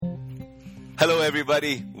Hello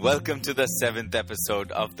everybody, welcome to the 7th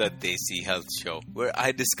episode of the Desi Health Show, where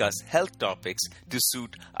I discuss health topics to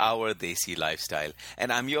suit our Desi lifestyle.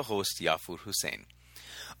 And I'm your host, Yafur Hussain.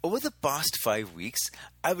 Over the past 5 weeks,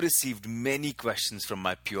 I've received many questions from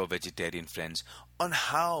my pure vegetarian friends on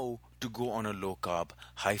how to go on a low-carb,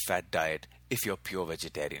 high-fat diet if you're pure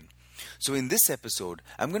vegetarian. So in this episode,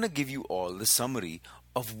 I'm going to give you all the summary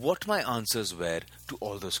of what my answers were to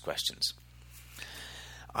all those questions.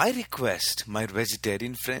 I request my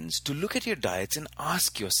vegetarian friends to look at your diets and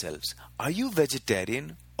ask yourselves, are you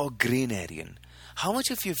vegetarian or grainarian? How much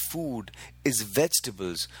of your food is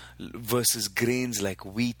vegetables versus grains like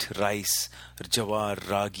wheat, rice, jawar,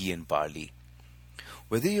 ragi and barley?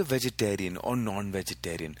 Whether you're vegetarian or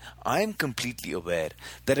non-vegetarian, I am completely aware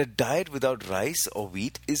that a diet without rice or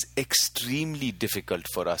wheat is extremely difficult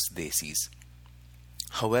for us Desis.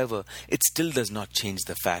 However, it still does not change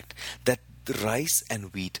the fact that rice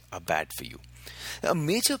and wheat are bad for you. A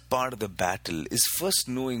major part of the battle is first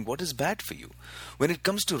knowing what is bad for you. When it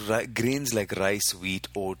comes to grains like rice, wheat,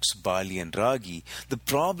 oats, barley and ragi, the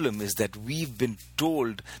problem is that we've been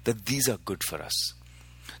told that these are good for us.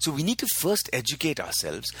 So we need to first educate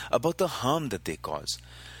ourselves about the harm that they cause.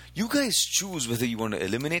 You guys choose whether you want to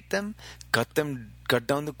eliminate them, cut down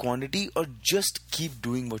the quantity, or just keep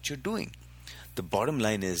doing what you're doing. The bottom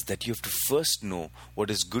line is that you have to first know what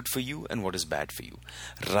is good for you and what is bad for you.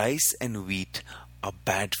 Rice and wheat are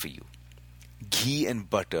bad for you. Ghee and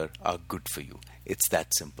butter are good for you. It's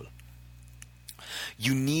that simple.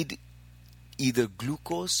 You need either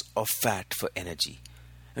glucose or fat for energy.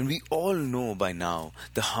 And we all know by now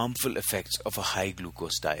the harmful effects of a high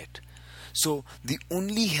glucose diet. So the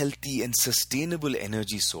only healthy and sustainable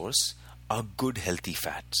energy source are good healthy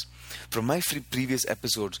fats. From my previous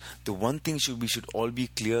episodes, the one thing we should all be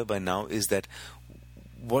clear by now is that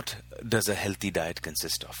what does a healthy diet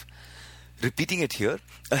consist of? Repeating it here,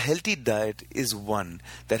 a healthy diet is one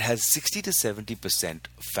that has 60 to 70%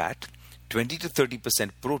 fat, 20 to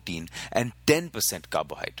 30% protein, and 10%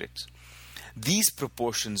 carbohydrates. These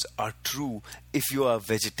proportions are true if you are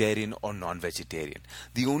vegetarian or non-vegetarian.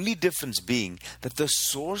 The only difference being that the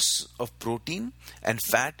source of protein and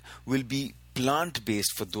fat will be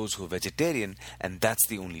plant-based for those who are vegetarian, and that's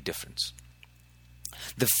the only difference.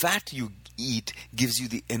 The fat you eat gives you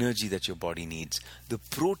the energy that your body needs. The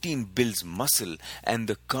protein builds muscle, and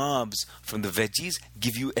the carbs from the veggies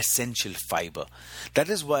give you essential fiber. That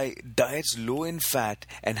is why diets low in fat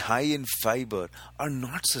and high in fiber are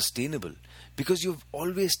not sustainable, because you're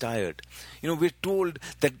always tired. We're told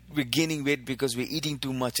that we're gaining weight because we're eating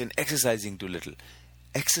too much and exercising too little.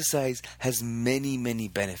 Exercise has many, many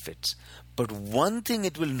benefits, but one thing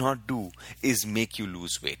it will not do is make you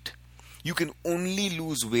lose weight. You can only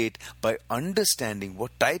lose weight by understanding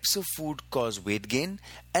what types of food cause weight gain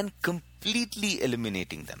and completely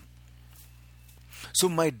eliminating them. So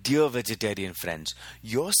my dear vegetarian friends,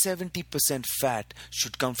 your 70% fat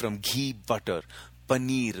should come from ghee, butter,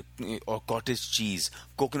 paneer or cottage cheese,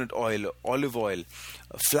 coconut oil, olive oil,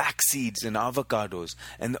 flax seeds and avocados,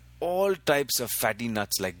 and all types of fatty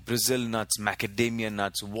nuts like Brazil nuts, macadamia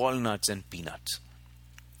nuts, walnuts and peanuts.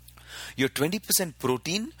 Your 20%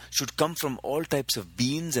 protein should come from all types of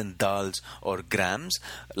beans and dals or grams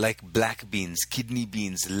like black beans, kidney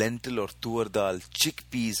beans, lentil or tur dal,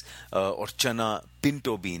 chickpeas or chana,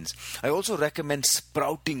 pinto beans. I also recommend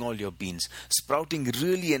sprouting all your beans. Sprouting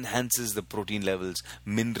really enhances the protein levels,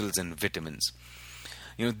 minerals and vitamins.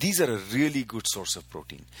 These are a really good source of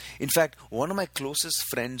protein. In fact, one of my closest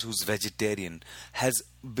friends who's vegetarian has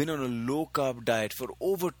been on a low-carb diet for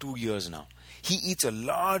over 2 years now. He eats a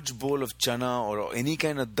large bowl of chana or any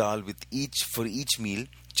kind of dal for each meal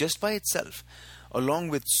just by itself, along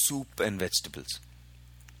with soup and vegetables.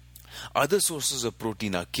 Other sources of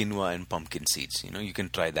protein are quinoa and pumpkin seeds. You can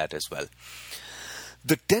try that as well.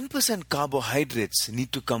 The 10% carbohydrates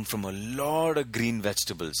need to come from a lot of green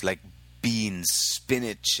vegetables like beans,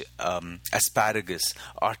 spinach, asparagus,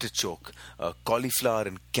 artichoke, cauliflower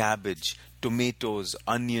and cabbage, tomatoes,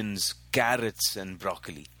 onions, carrots and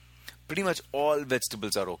broccoli. Pretty much all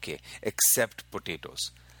vegetables are okay except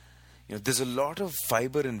potatoes. There's a lot of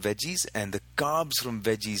fiber in veggies, and the carbs from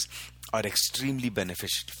veggies are extremely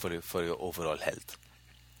beneficial for your overall health.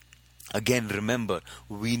 Again, remember,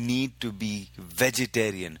 we need to be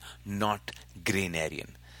vegetarian, not grainarian.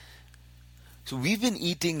 So we've been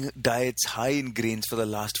eating diets high in grains for the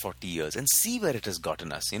last 40 years and see where it has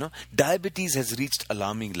gotten us. Diabetes has reached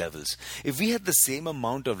alarming levels. If we had the same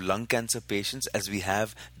amount of lung cancer patients as we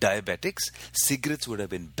have diabetics, cigarettes would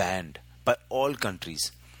have been banned by all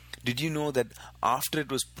countries. Did you know that after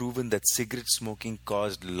it was proven that cigarette smoking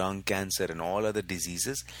caused lung cancer and all other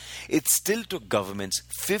diseases, it still took governments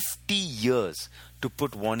 50 years to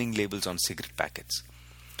put warning labels on cigarette packets?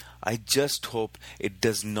 I just hope it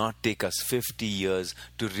does not take us 50 years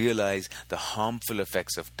to realize the harmful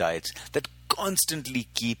effects of diets that constantly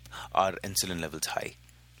keep our insulin levels high.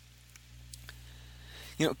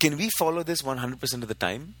 Can we follow this 100% of the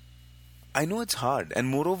time? I know it's hard, and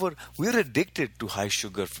moreover, we're addicted to high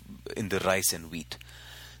sugar in the rice and wheat.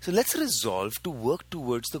 So let's resolve to work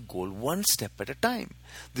towards the goal one step at a time.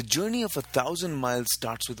 The journey of 1,000 miles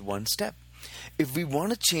starts with one step. If we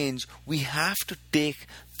want to change, we have to take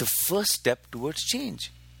the first step towards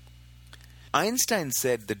change. Einstein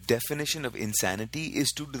said the definition of insanity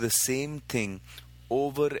is to do the same thing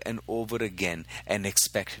over and over again and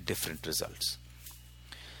expect different results.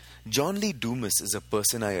 John Lee Dumas is a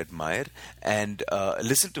person I admire and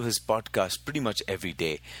listen to his podcast pretty much every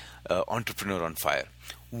day, Entrepreneur on Fire.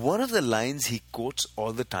 One of the lines he quotes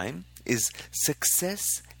all the time is,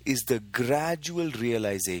 "Success is the gradual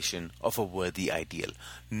realization of a worthy ideal."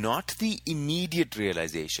 Not the immediate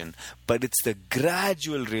realization, but it's the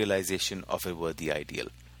gradual realization of a worthy ideal.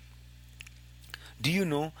 Do you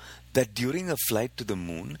know that during a flight to the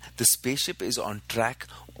moon, the spaceship is on track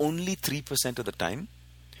only 3% of the time?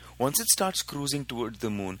 Once it starts cruising towards the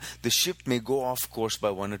moon, the ship may go off course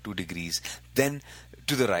by 1 or 2 degrees, then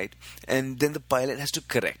to the right, and then the pilot has to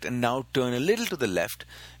correct and now turn a little to the left.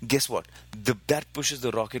 Guess what? That pushes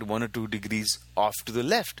the rocket 1 or 2 degrees off to the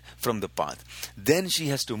left from the path. Then she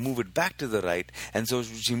has to move it back to the right, and so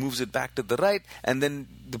she moves it back to the right, and then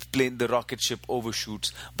the rocket ship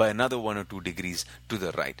overshoots by another 1 or 2 degrees to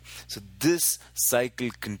the right. So this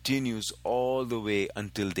cycle continues all the way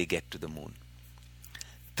until they get to the moon.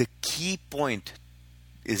 The key point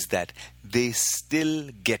is that they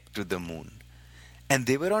still get to the moon. And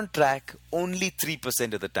they were on track only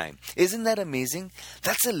 3% of the time. Isn't that amazing?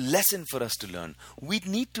 That's a lesson for us to learn. We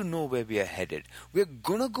need to know where we are headed. We're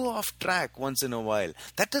going to go off track once in a while.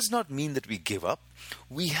 That does not mean that we give up.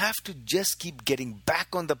 We have to just keep getting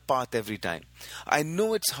back on the path every time. I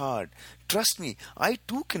know it's hard. Trust me, I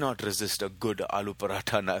too cannot resist a good aloo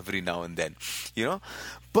paratha every now and then.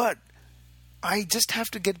 But I just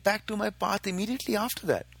have to get back to my path immediately after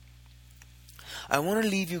that. I want to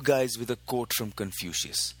leave you guys with a quote from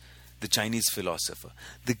Confucius, the Chinese philosopher.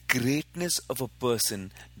 The greatness of a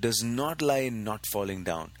person does not lie in not falling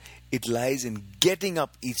down. It lies in getting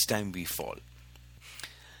up each time we fall.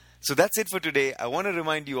 So that's it for today. I want to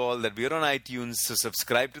remind you all that we're on iTunes, so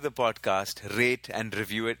subscribe to the podcast, rate and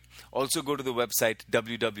review it. Also go to the website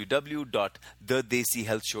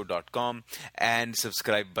www.thedesihealthshow.com and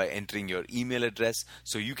subscribe by entering your email address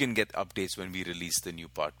so you can get updates when we release the new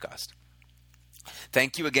podcast.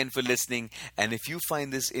 Thank you again for listening, and if you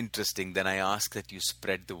find this interesting, then I ask that you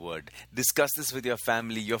spread the word. Discuss this with your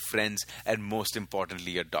family, your friends, and most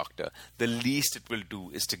importantly, your doctor. The least it will do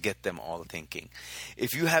is to get them all thinking.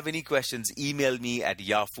 If you have any questions, email me at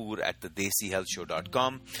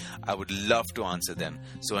yafoor@thedesihealthshow.com. I would love to answer them.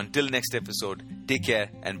 So until next episode, take care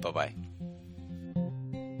and bye-bye.